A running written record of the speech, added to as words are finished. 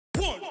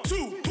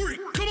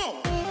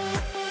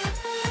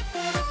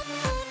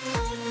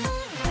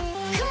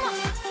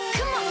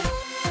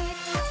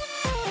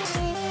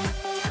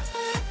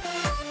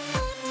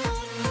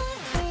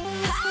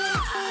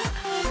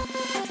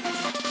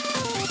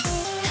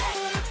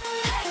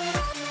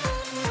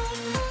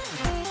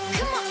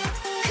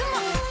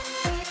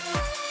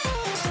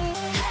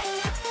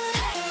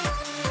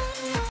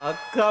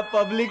अक्खा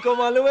public को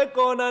मालूम है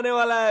कौन आने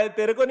वाला है,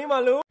 तेरे को नहीं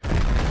मालूम?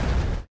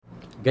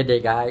 Good day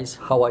guys,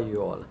 how are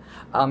you all?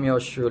 I'm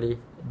yours truly,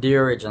 the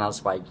original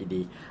Spiky D,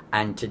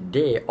 and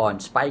today on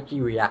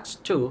Spiky Reacts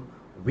 2,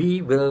 we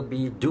will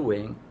be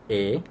doing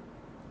a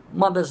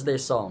Mother's Day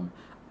song.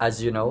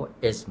 As you know,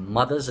 it's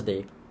Mother's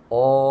Day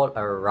all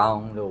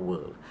around the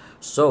world.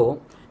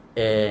 So,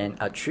 in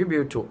a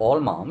tribute to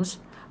all moms,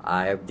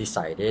 I've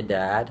decided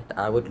that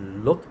I would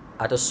look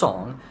at a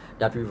song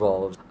that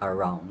revolves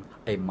around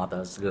a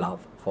mother's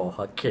love for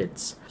her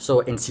kids. So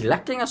in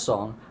selecting a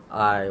song,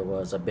 I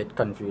was a bit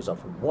confused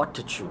of what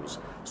to choose.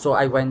 So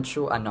I went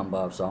through a number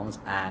of songs,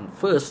 and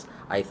first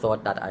I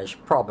thought that I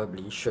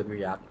probably should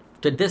react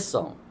to this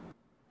song.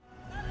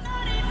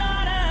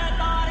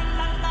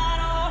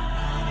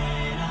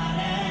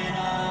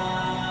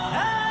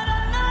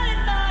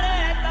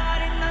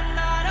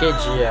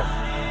 KGF.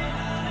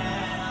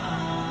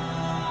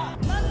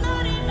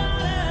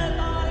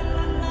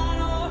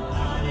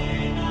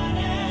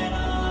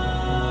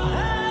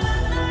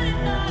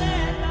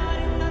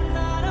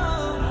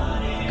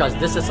 Because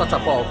this is such a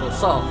powerful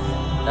song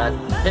that,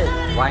 hey,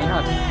 why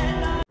not?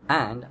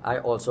 And I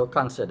also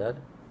considered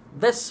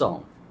this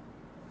song.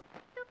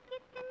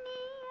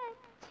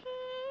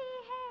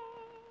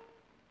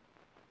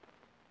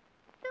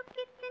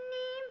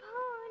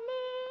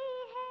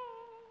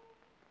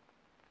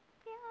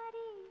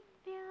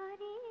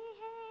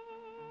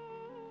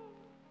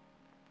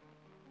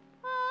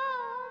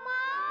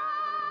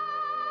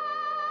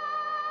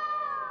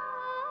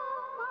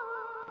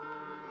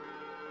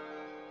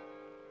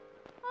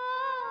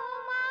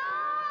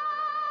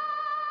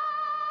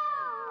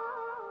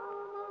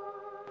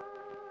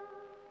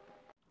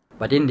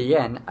 But in the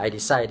end, I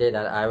decided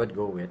that I would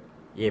go with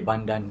Ye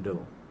Bandhan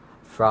Do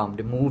from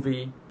the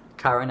movie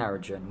Karan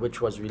Arjun, which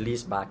was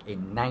released back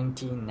in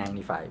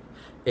 1995.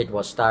 It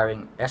was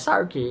starring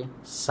SRK,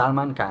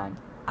 Salman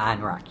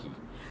and Raakhee.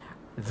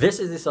 This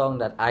is the song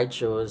that I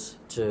chose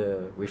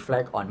to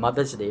reflect on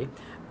Mother's Day,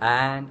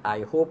 and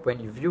I hope when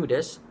you view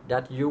this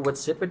that you would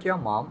sit with your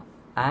mom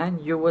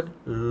and you would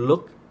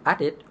look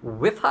at it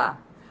with her.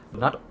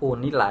 Not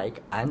only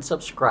like and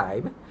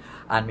subscribe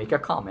and make a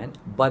comment,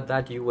 but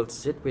that you will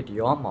sit with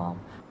your mom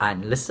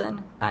and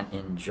listen and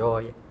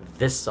enjoy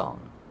this song.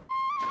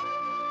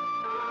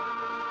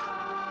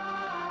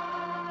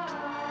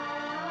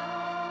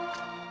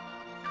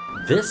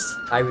 This,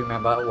 I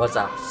remember, was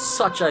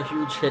such a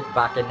huge hit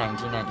back in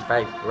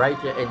 1995 right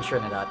here in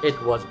Trinidad. It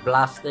was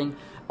blasting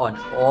on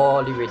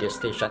all the radio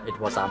stations. It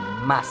was a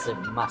massive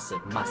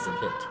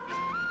hit.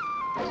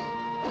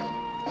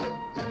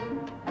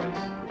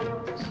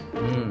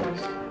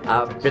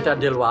 बेटा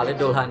दिल वाले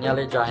दुल्हनिया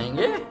ले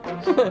जाएंगे.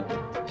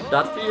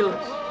 That feel.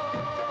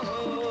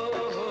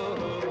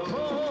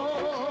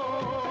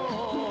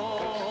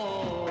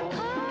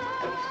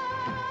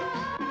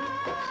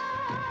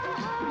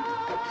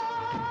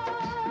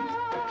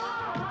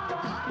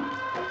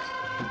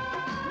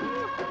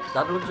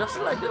 That look just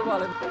like दिल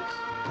वाले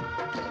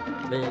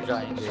ले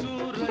जाएंगे.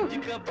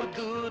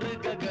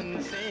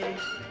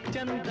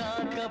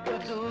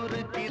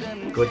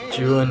 Good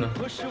tune.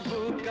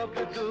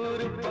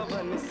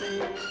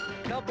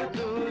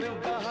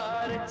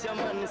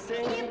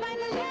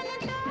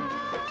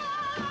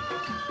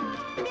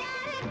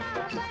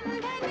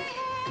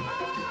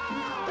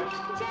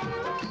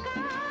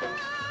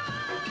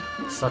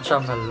 Such a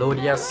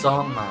melodious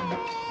song, man.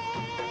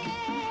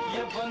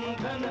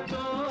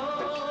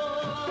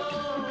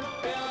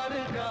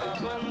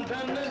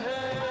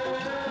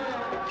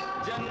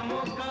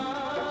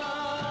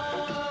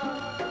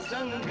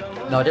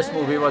 Now this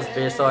movie was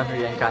based on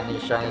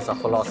reincarnation. It's a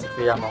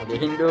philosophy among the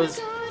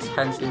Hindus,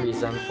 hence the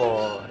reason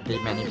for the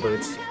many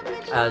birds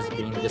as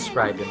being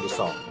described in the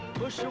song.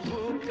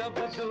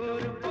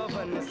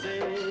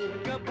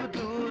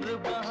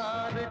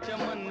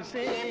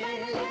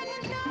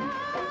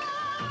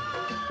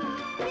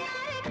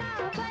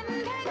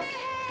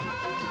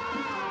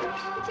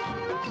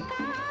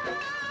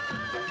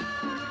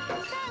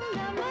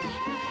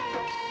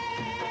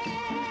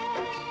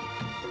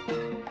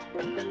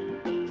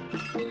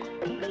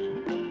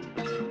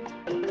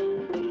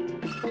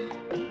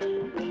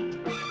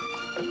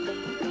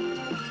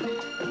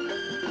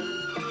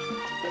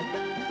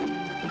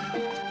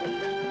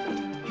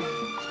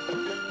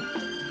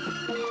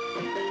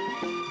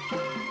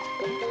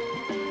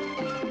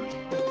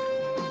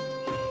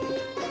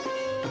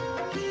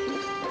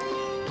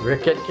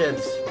 Wicked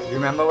kids.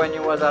 Remember when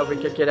you was a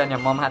wicked kid and your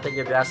mom had to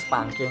give you a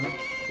spanking?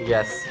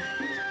 Yes.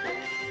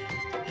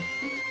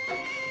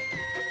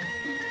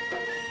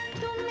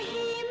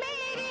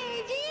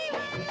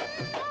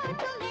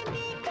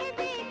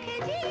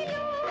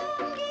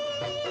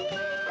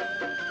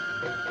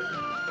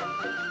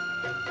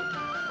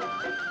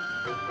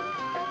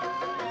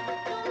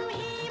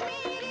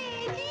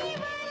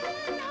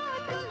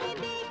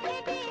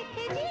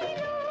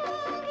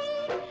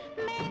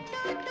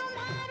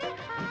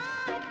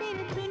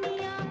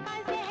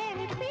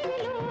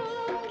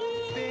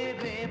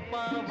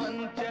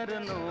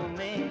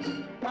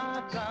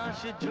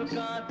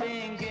 झुका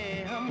देंगे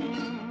हम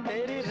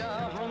तेरी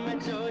राहों में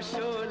जो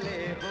शोले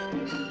हो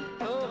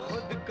तो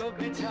खुद को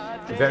बिछा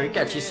देंगे. Very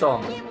catchy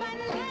song.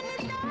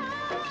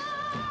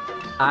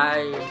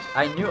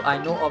 I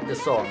know of the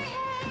song,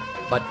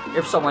 but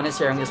if someone is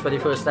hearing this for the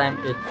first time,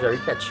 it's very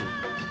catchy.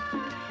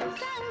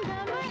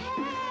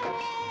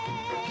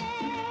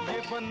 ये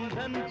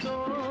बंधन तो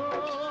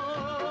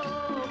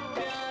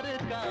प्यार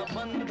का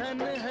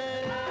बंधन है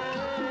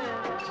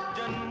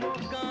जन्मों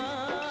का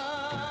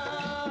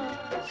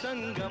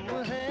संगम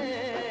है.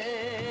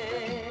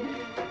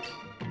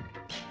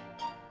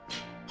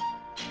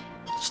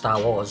 Star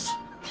Wars.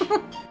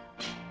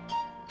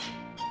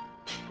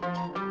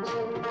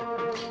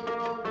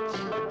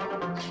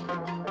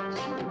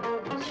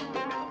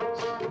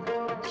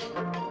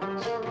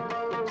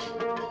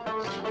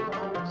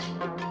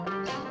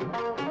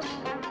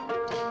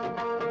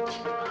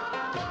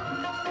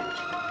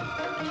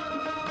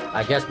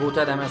 I guess both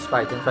of them is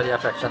fighting for the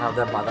affection of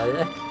their mother,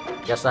 yeah?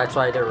 Guess that's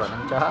why they're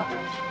running to her.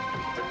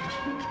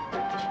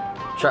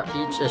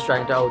 Each is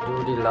trying to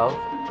outdo the love.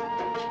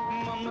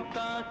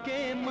 ममता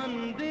के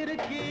मंदिर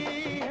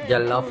की Their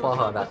love for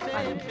her, that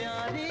I mean.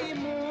 प्यारी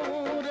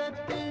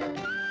मूरत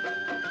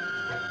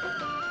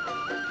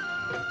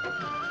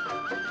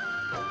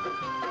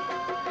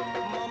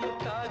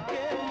ममता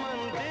के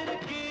मंदिर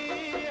की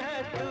है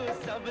तू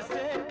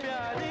सबसे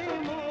प्यारी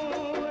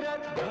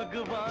मूरत.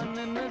 भगवान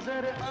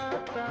नजर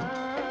आता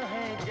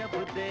है जब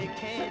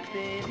देखे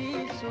तेरी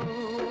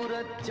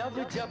सूरत. जब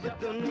जब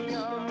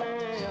दुनिया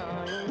में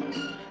आए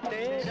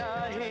तेरा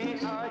ही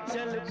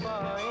आंचल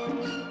पाए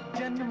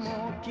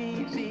जन्मों की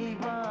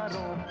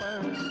दीवारों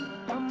पर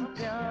हम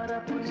प्यार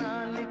अपना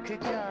लिख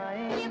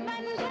जाए. ये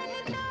बंधन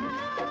तो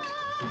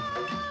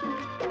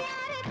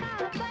प्यार का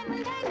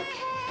बंधन है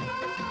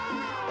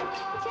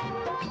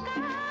जन्मों का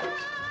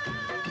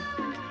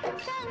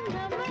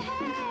संगम है.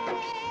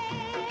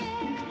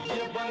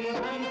 ये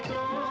बंधन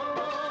तो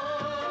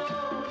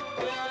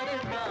प्यार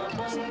का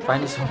बंधन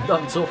Find this one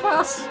done so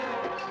fast.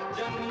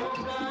 जन्मों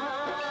का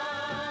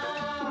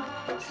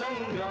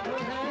संगम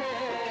है.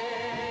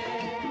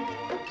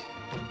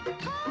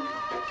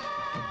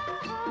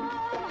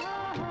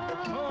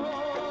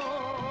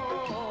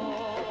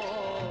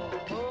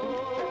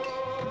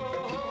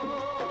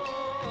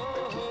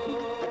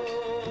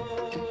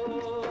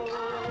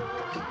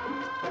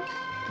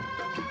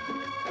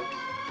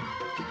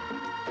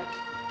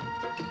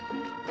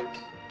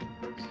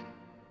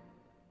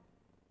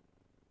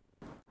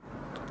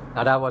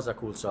 Now that was a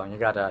cool song, you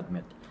gotta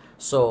admit.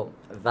 So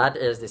that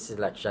is the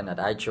selection that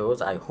I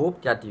chose. I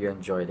hope that you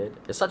enjoyed it.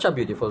 It's such a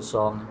beautiful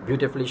song,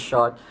 beautifully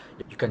shot.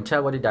 You can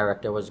tell what the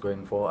director was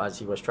going for as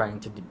he was trying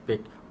to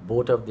depict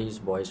both of these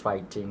boys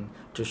fighting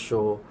to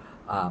show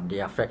the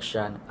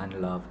affection and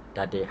love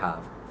that they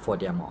have for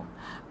their mom.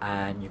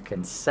 And you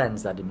can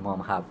sense that the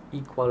mom have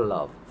equal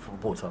love for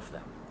both of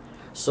them.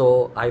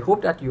 So I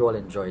hope that you all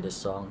enjoy this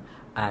song.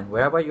 And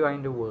wherever you are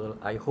in the world,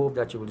 I hope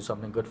that you will do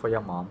something good for your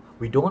mom.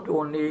 We don't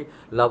only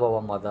love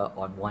our mother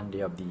on one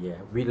day of the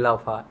year. We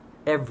love her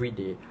every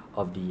day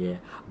of the year.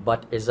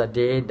 But it's a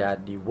day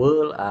that the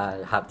world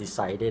have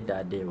decided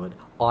that they would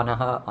honor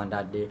her on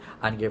that day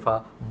and give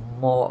her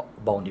more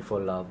bountiful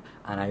love.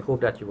 And I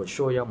hope that you will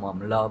show your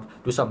mom love,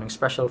 do something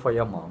special for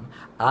your mom.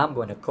 I'm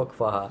going to cook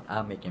for her.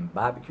 I'm making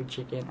barbecue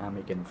chicken, I'm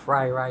making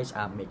fried rice,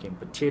 I'm making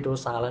potato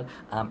salad,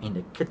 I'm in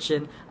the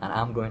kitchen and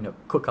I'm going to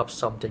cook up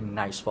something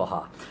nice for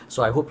her.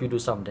 So I hope you do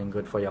something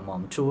good for your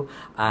mom too.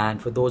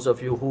 And for those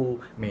of you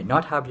who may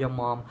not have your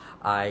mom,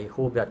 I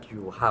hope that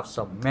you have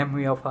some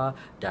memory of her,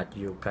 that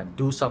you can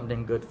do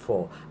something good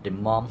for the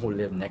mom who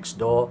lives next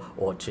door,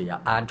 or to your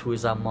aunt who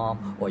is a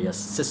mom, or your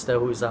sister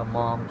who is a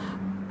mom,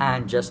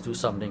 and just do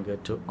something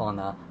good to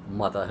honor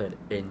motherhood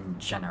in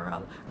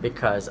general.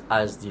 Because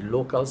as the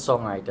local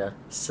songwriter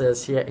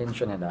says here in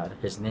Trinidad,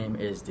 his name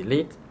is the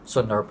late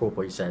Sundar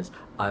Popo, he says,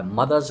 "A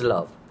mother's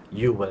love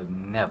you will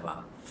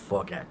never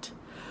forget."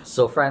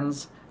 So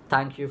friends,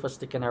 thank you for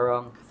sticking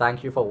around.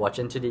 Thank you for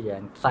watching to the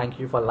end. Thank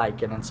you for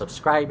liking and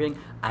subscribing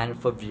and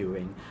for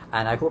viewing.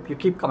 And I hope you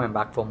keep coming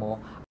back for more.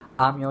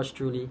 I'm yours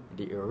truly,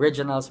 the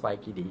original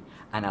Spiky D,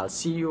 and I'll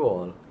see you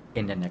all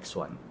in the next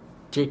one.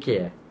 Take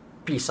care.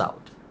 Peace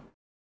out.